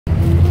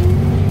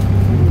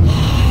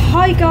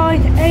Hi guys,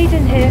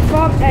 Aiden here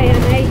from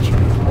A&H.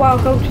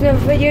 Welcome to the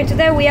video.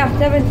 Today we have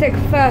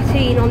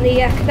 7613 on the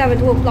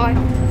X7 Wolf Line.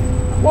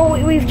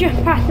 Well, we've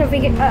just passed a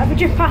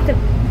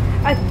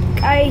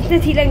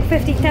CityLink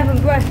 57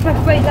 plus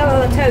brake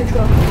level on a tow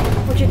truck,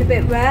 which is a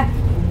bit rare.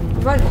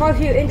 We've had quite a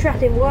few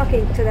interesting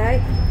working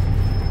today.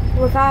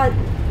 We've had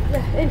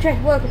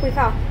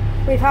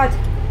We've had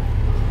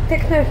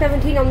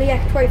 6017 on the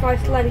X25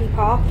 Slendy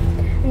Park,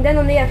 and then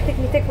on the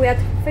X66 we had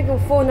figure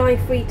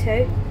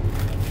 4932.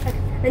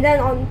 And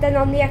then on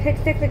the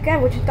X66 again,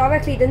 which is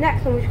directly the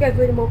next one, which goes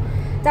through them all.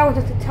 That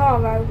was a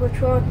Taro, which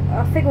was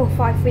a figure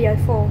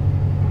 5304.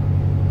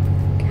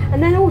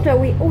 And then also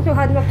we also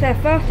had an up-there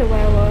first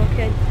away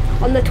working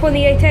on the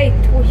 288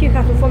 towards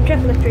Newcastle from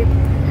Chestnut Street,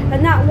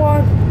 and that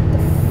was the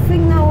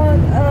thing that was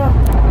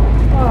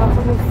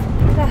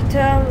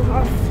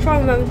I'm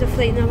trying to remember the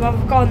fleet number. I've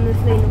forgotten the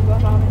fleet number.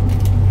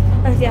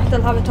 Actually, I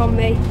still have it on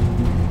me.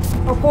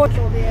 I'll pause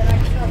all the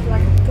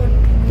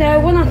the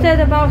one I said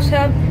about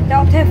the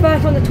up there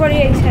first on the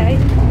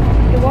 288,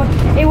 it was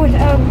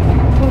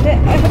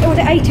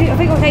A2, I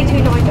think it was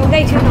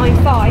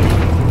A295.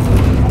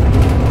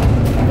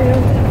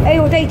 It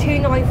was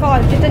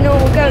A295, just a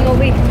normal gun or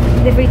the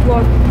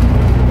one.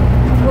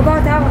 We're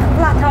about to have a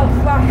flat out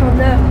crash on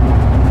the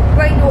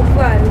Great North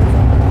Road.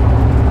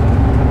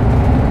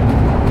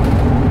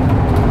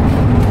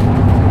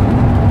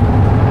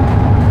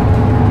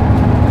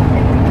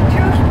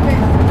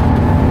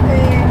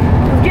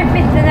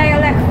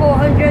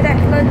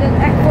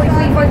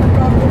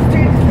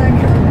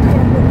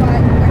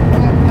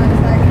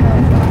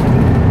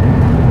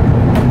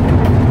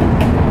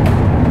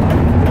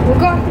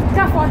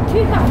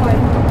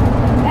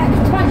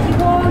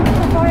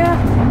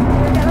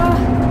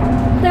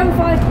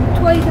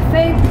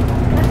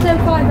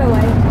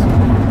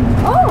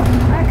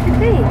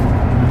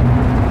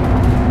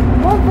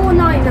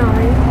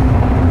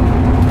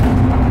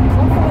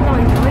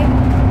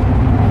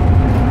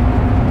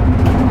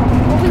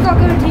 What we got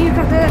going to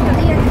Newcastle at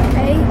the end.